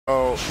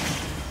So,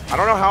 I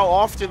don't know how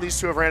often these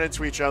two have ran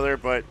into each other,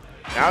 but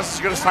now's as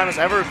good a time as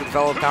ever to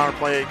develop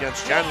counterplay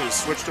against Jen, who's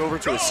switched over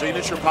to his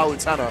signature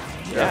Palutena.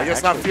 Yeah, I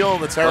guess not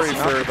feeling the Terry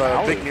for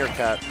the big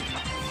meerkat.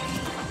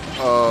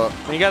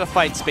 When you gotta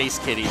fight Space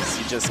Kitties,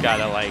 you just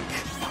gotta, like,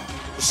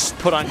 just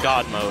put on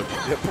God mode.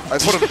 Yeah,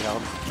 put him down.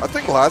 I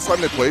think last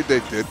time they played, they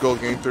did go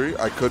game 3.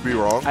 I could be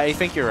wrong. I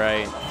think you're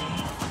right.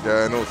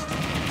 Yeah, I know.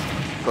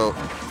 So,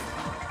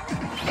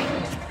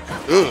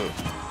 ugh.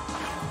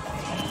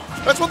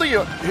 That's one thing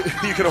you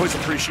can always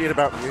appreciate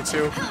about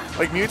Mewtwo.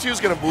 Like,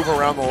 Mewtwo's going to move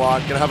around a lot,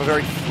 going to have a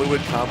very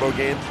fluid combo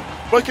game,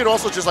 but can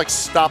also just, like,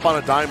 stop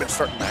on a dime and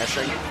start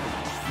mashing.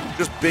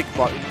 Just big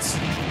buttons.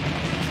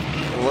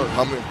 Well,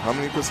 how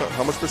much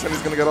percent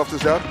he's going to get off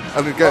this jab?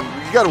 I mean, again,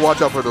 you got to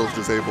watch out for those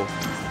disable.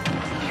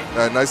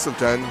 Nice of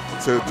 10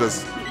 to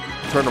just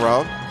turn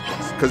around,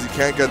 because you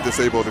can't get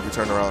disabled if you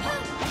turn around.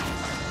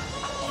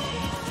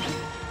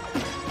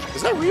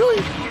 Is that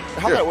really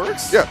how that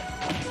works? Yeah.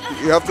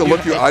 You have to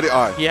look you eye to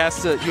eye. You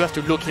have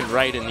to look him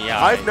right in the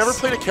eyes. I've never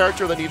played a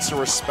character that needs to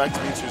respect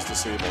Mewtwo's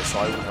disable, so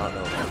I would not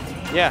know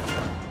that. Yeah.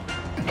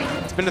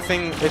 It's been a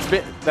thing.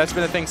 That's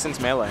been a thing since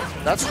Melee.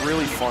 That's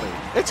really funny.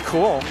 It's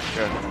cool.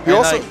 Yeah.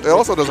 It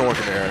also doesn't work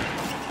in the air.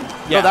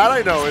 Yeah. No, that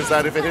I know is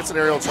that if it hits an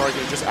aerial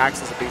target, it just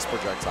acts as a base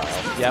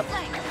projectile. Yep.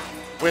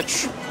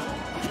 Which,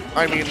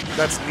 I mean,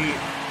 that's neat.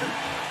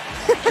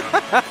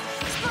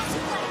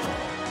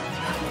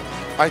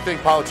 I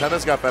think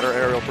Palutena's got better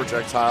aerial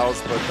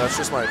projectiles, but that's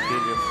just my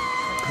opinion.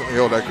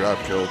 Yo, that grab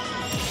killed.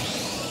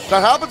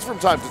 That happens from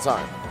time to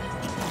time.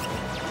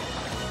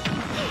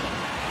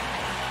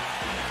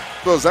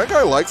 So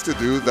Zenkai likes to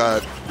do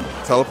that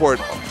teleport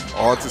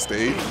onto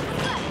stage.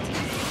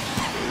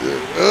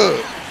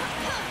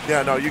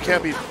 Yeah, no, you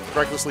can't be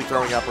recklessly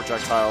throwing out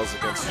projectiles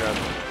against Jen.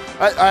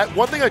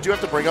 One thing I do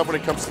have to bring up when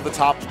it comes to the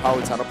top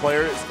Palutena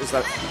player is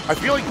that I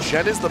feel like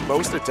Jen is the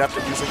most adept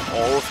at using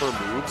all of her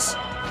moves.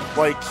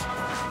 Like,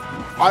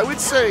 I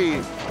would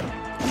say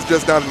he's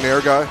just not a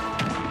nair guy.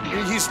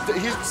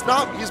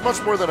 He's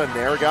much more than a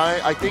nair guy.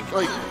 I think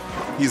like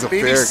he's a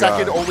maybe fair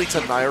second guy. only to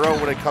Nairo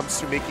when it comes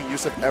to making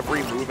use of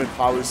every move in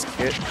Palu's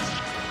kit.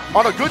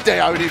 On a good day,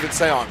 I would even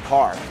say on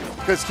par,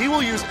 because he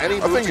will use any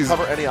move to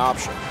cover any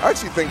option. I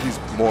actually think he's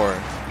more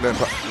than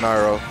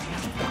Nairo.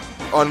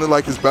 On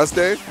like his best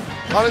day,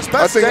 on his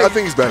best day, I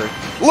think he's better.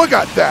 Look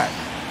at that,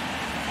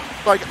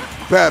 like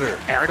better.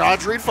 Air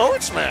dodge, read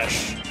forward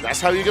smash.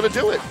 That's how you're gonna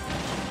do it.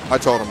 I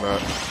told him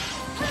that.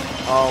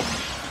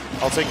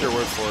 I'll take your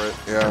word for it.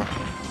 Yeah.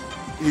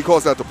 He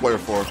calls that the player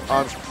 4.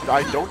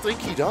 I don't think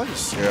he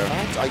does. Yeah. In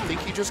fact, I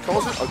think he just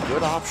calls it a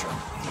good option.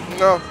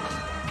 No,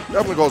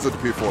 definitely calls it the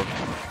P4.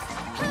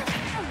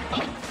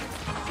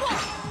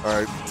 All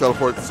right,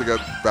 teleports to get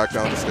back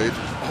down the stage.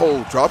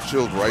 Oh, drop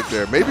shield right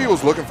there. Maybe he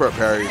was looking for a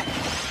parry.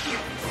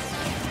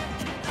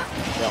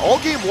 Yeah, all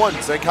game 1,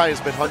 Zenkai has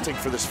been hunting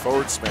for this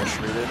forward smash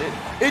read,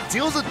 and it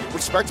deals a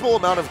respectable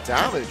amount of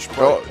damage. But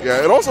well,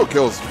 yeah, it also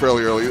kills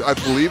fairly early. I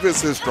believe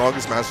it's his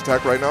strongest smash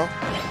attack right now.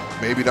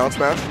 Maybe down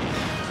smash.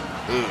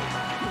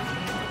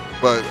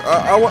 But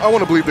I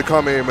want to believe the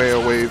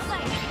Kamehameha wave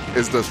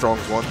is the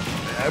strongest one.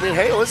 I mean,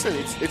 hey, listen,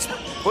 it's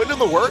putting in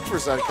the work for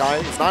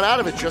Zenkai. It's not out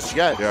of it just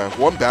yet. Yeah,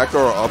 one back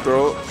throw or up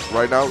throw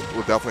right now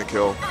will definitely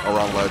kill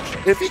around ledge.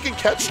 If he can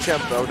catch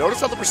Chen, though,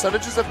 notice how the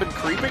percentages have been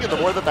creeping, and the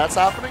more that's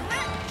happening,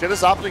 Chen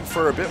is opting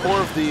for a bit more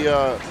of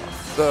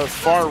the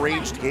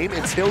far-ranged game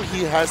until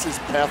he has his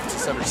path to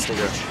center stage.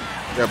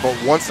 Yeah, but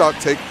once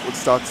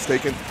stock's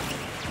taken,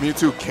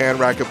 Mewtwo can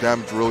rack up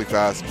damage really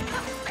fast.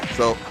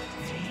 So,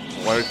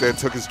 right there,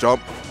 took his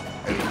jump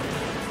and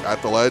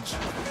at the ledge.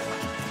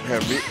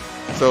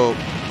 So,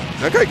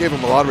 that guy gave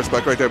him a lot of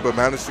respect right there, but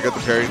managed to get the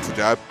parry into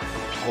jab.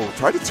 Oh,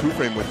 tried to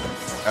 2-frame with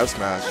F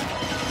smash.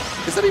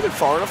 Is that even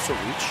far enough to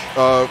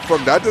reach?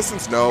 From that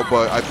distance, no,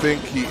 but I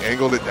think he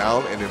angled it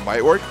down and it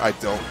might work. I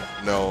don't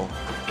know.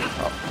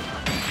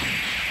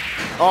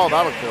 Oh,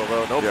 that'll kill,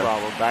 though. No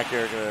problem. Back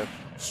air gonna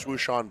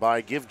swoosh on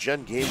by. Give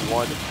Jen game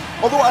 1.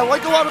 Although I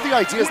like a lot of the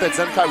ideas that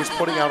Zenkai was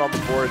putting out on the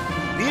board.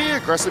 Being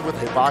aggressive with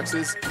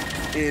hitboxes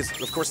is,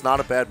 of course,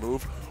 not a bad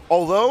move.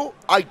 Although,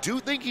 I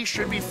do think he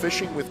should be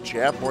fishing with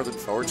jab more than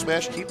forward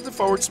smash. Keep the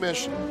forward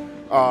smash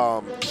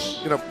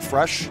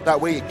fresh.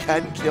 That way it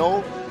can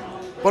kill.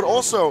 But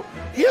also,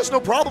 he has no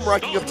problem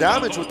racking up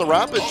damage with the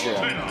rapid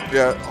jab.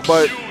 Yeah,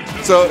 but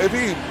so if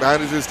he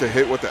manages to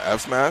hit with the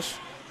F smash,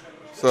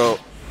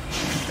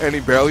 and he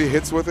barely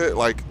hits with it,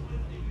 like,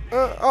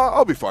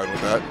 I'll be fine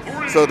with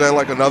that. So then,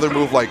 like, another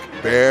move like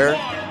Bear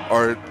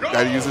or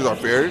that he uses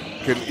on Bear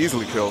can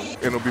easily kill,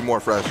 and it'll be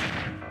more fresh.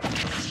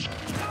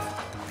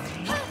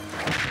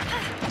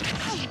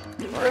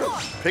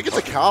 Picket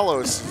to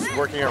Kalos is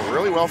working out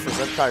really well for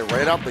Zenkai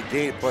right out the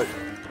gate, but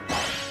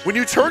when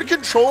you turn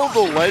control of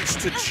the ledge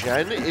to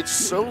Jen, it's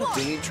so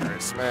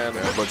dangerous, man.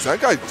 Yeah, but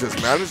Zenkai just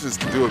manages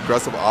to do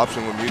aggressive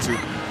option with Mewtwo.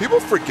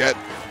 People forget.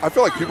 I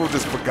feel like people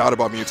just forgot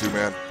about Mewtwo,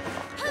 man.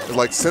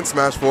 Like, since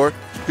Smash 4,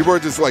 people are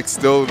just, like,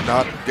 still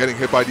not getting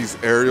hit by these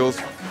aerials.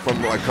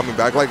 from like coming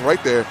back. Like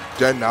right there,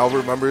 Jen now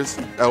remembers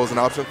that was an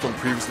option from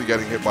previously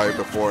getting hit by it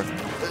before.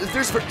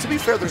 To be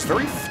fair, there's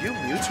very few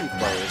Mewtwo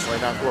players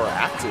right now who are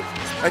active.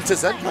 And to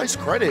Zenkai's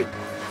credit,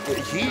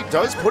 he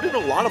does put in a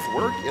lot of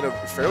work in a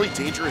fairly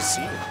dangerous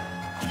scene.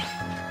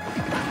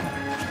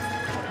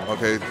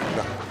 Okay,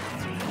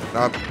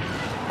 not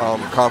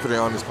confident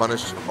on his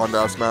punish on the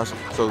up smash,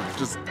 so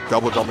just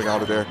double jumping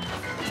out of there.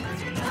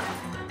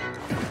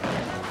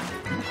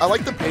 I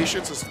like the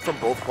patience from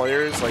both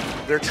players. Like,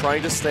 they're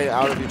trying to stay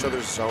out of each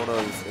other's zone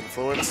of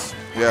influence.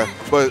 Yeah,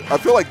 but I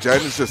feel like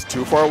Jen is just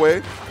too far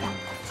away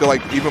to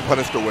like even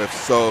punish the whiff.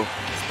 So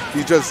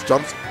he just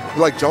jumps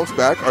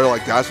back or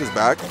like dashes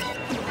back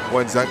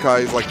when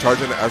Zenkai is like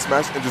charging the S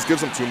smash and just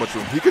gives him too much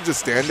room. He could just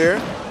stand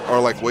there or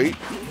like wait,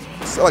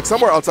 so, like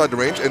somewhere outside the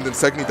range, and then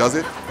second he does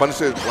it, punish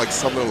it like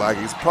something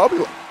laggy.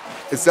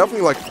 It's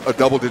definitely like a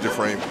double-digit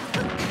frame.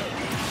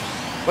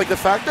 Like the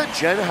fact that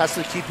Jen has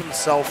to keep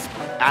himself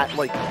at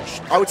like,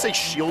 I would say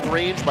shield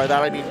range, by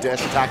that I mean dash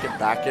attack and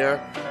back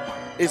air,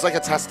 is like a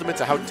testament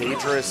to how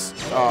dangerous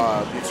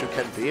Mewtwo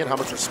can be and how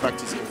much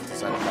respect he's giving to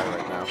Zenkai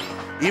right now.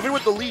 Even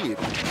with the lead.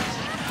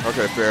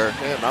 Okay, fair.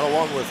 Man, not a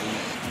long lead.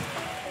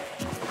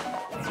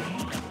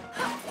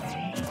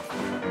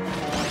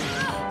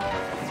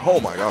 Oh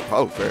my god,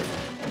 probably fair.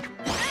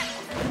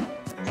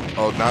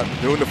 Oh, not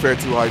doing the fair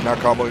too high, not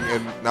comboing,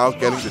 and now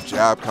getting the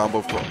jab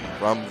combo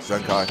from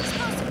Zenkai.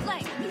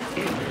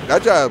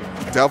 That jab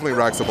definitely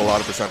racks up a lot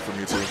of percent from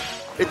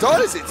Mewtwo. It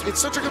does. It's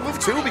such a good move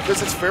too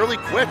because it's fairly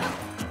quick.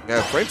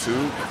 Yeah, frame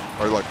 2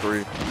 or like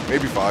 3,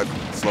 maybe 5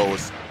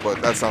 slowest,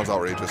 but that sounds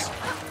outrageous.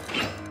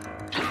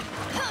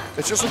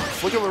 It's just a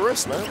flick of the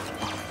wrist, man.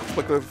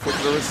 Flick of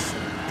the wrist.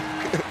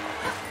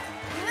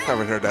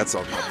 Haven't heard that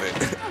song in a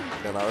bit.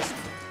 Yeah, no,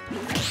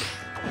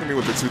 Hit me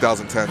with the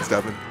 2010s,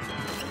 Devin.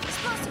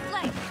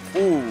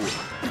 Ooh.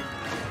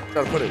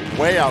 Gotta put it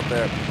way out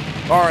there.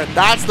 All right,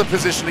 that's the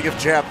positioning of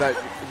jab that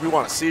we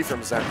want to see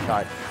from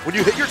Zenkai. When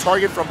you hit your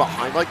target from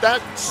behind like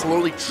that,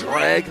 slowly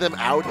drag them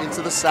out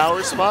into the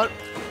sour spot,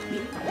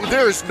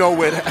 there is no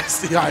way to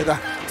SDI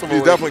that.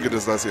 He's definitely good to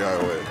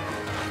SDI away.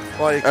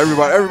 Like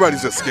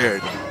everybody's just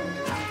scared.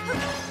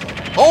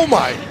 Oh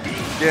my!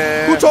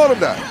 Yeah. Who taught him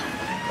that?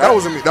 That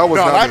wasn't me. That was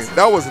not me.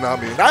 That was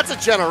not me. That's a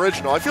Gen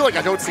original. I feel like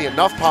I don't see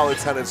enough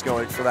Palutenas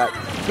going for that.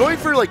 Going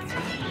for like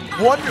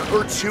 1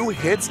 or 2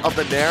 hits of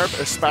the Nair,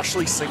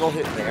 especially single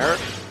hit Nair,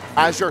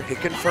 as your hit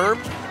confirm,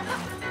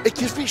 it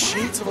gives me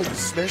shades of like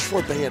Smash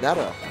 4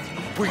 Bayonetta,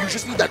 where you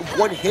just need that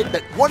one hit,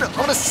 that one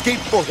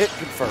unescapable hit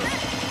confirm.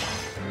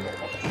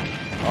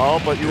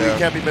 Oh, but you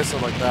can't be missing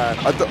like that.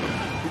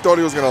 He thought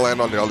he was going to land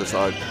on the other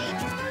side.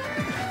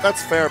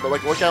 That's fair, but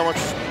like look how much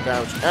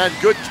damage. And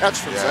good catch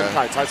from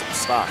Zenkai, ties up the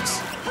stocks.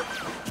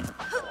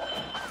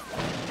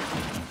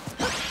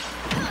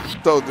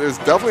 So there's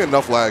definitely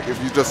enough lag,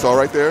 if you just saw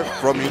right there,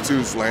 from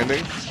Mewtwo's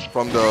landing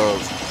from the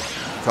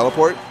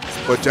teleport.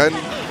 But Jen,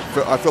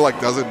 I feel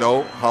like, doesn't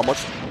know how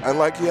much end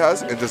lag he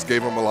has and just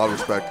gave him a lot of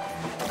respect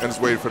and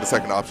just waited for the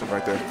second option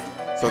right there.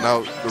 So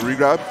now the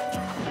regrab,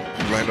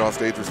 he landed on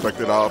stage,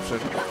 respected the option.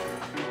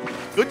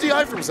 Good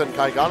DI from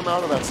Zenkai, got him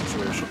out of that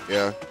situation.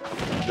 Yeah,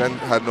 Jen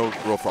had no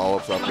real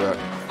follow-ups after that.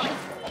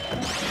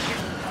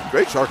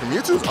 Great Shark.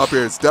 Mewtwo's up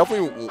air is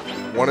definitely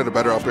one of the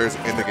better up airs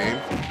in the game.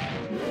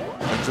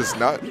 And just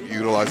not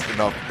utilized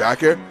enough.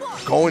 Back air,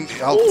 going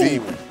out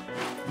deep.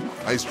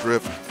 Nice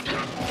drift.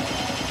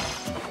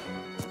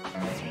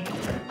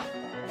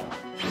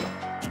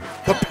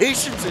 The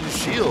patience in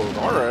shield,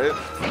 all right.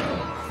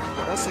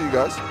 I'll see you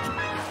guys.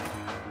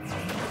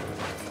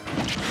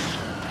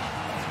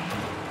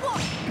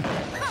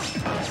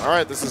 All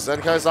right, this is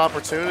Zenkai's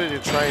opportunity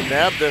to try and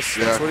nab this.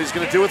 That's what he's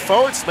going to do with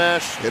forward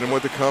smash. Hit him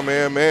with the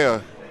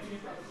Kamehameha.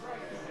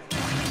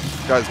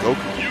 Guys, go.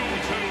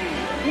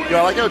 Yeah,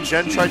 I like how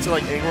Jen tried to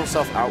like angle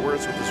himself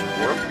outwards with his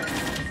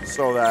warp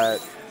so that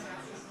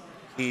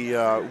he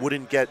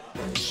wouldn't get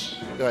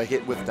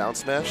hit with down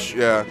smash.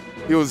 Yeah,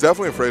 he was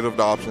definitely afraid of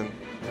the option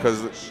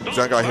because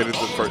Zenkai hit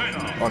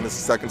it on his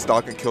second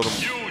stock and killed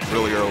him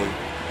really early.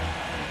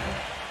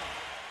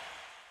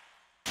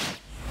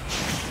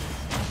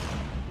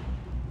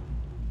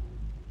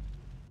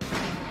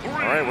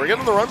 All right, we're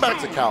getting the run back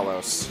to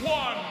Kalos.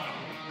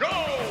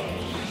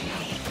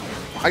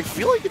 I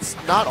feel like it's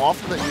not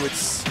often that you would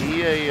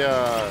see a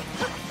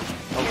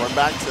run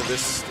back to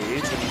this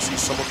stage and you see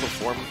someone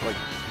perform like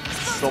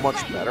so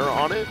much better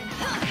on it.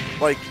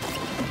 Like,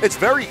 it's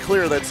very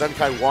clear that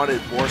Zenkai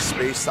wanted more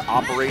space to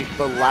operate.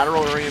 The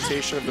lateral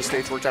orientation of the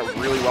stage worked out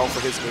really well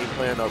for his game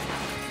plan of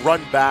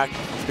run back,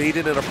 bait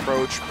in an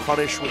approach,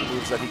 punish with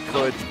moves that he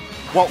could,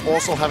 while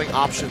also having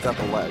options at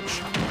the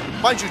ledge.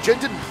 Mind you, Jen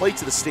didn't play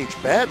to the stage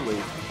badly,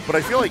 but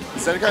I feel like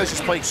Zenkai is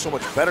just playing so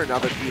much better now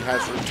that he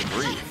has room to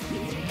breathe.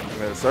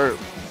 Yeah, it's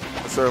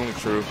certainly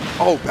true.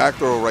 Oh, back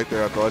throw right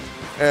there, I thought.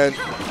 And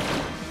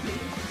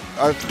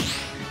that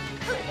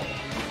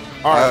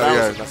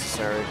was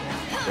unnecessary.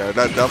 Yeah,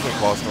 that definitely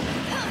cost him.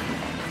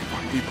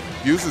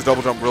 He used his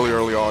double jump really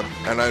early on,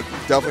 and I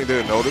definitely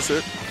didn't notice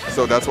it.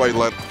 So that's why he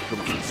let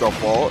himself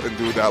fall and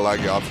do that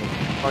laggy option.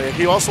 Oh yeah,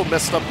 he also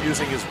messed up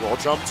using his wall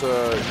jump to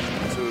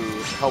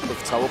help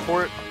with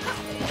teleport.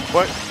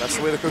 But that's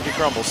the way the cookie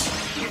crumbles.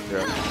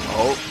 Yeah.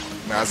 Oh,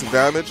 massive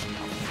damage.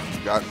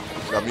 Got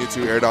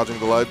Mewtwo air dodging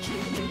the ledge.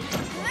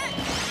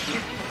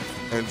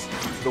 And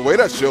the way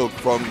that shield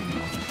from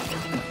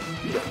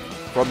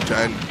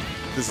Gen,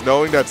 just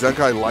knowing that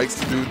Zenkai likes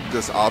to do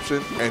this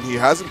option, and he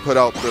hasn't put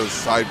out the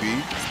side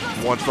B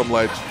once from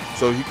ledge,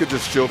 so he could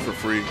just shield for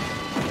free.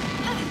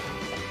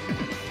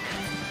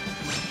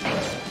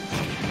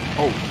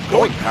 Oh,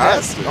 going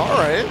past it. All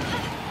right.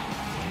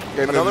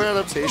 And another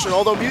adaptation,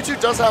 although Mewtwo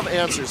does have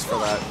answers for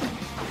that.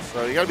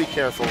 So you got to be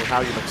careful with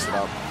how you mix it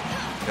up.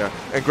 Yeah,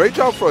 and great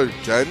job for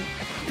Gen.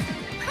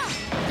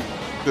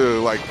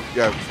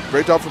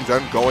 Great job from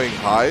Gen going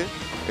high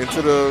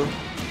into the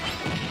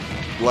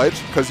ledge,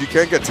 because you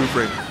can't get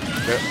 2-frame.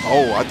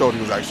 Oh, I thought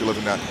he was actually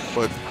living that,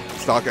 but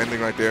stock ending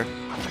right there.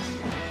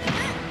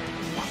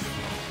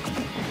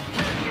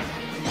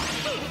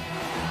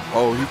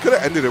 Oh, he could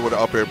have ended it with an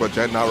up air, but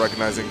Gen not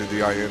recognizing the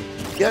DI in.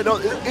 Yeah, no,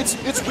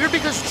 it's weird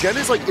because Gen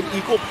is like in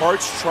equal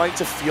parts trying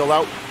to feel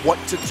out what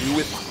to do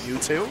with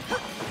Mewtwo,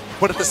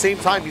 but at the same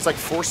time he's like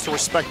forced to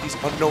respect these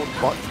unknown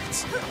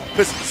buttons.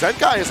 Because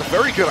Zenkai has a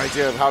very good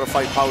idea of how to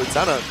fight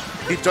Palutena.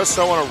 He does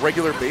so on a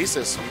regular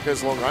basis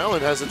because Long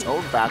Island has its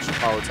own batch of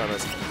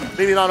Palutenas.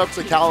 Maybe not up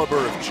to the caliber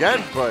of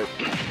Gen, but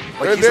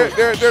like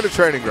they're the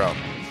training ground.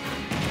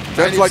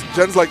 Gen's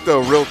like the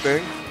real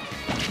thing,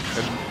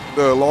 and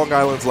the Long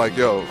Island's like,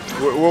 yo,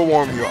 we'll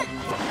warm you up.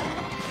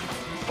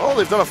 Oh,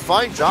 they've done a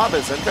fine job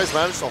as Zenkai's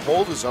managed to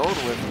hold his own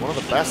with one of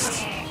the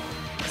best.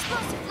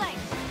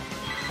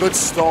 Good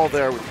stall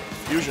there with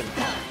Fusion.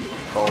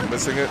 Oh,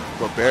 missing it,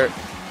 but Barrett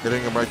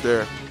hitting him right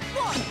there.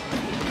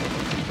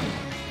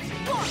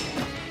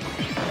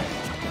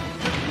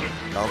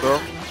 Down throw.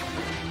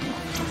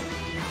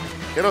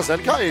 You know,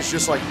 Zenkai is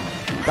just like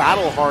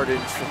battle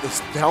hardened from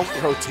this down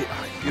throw.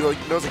 He like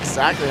knows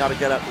exactly how to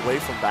get away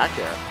from back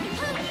air.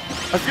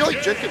 I feel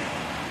like Gen can.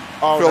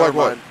 Oh, feel never like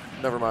mind. what?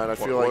 Never mind. I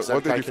feel like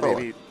Zenkai can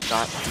maybe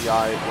not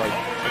DI like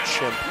a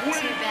chimp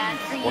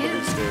one of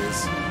these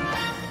days.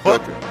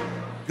 But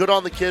good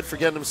on the kid for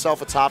getting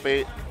himself a top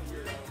 8.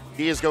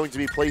 He is going to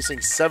be placing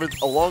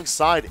 7th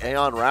alongside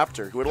Aeon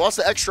Raptor, who had lost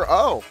the extra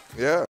O. Yeah.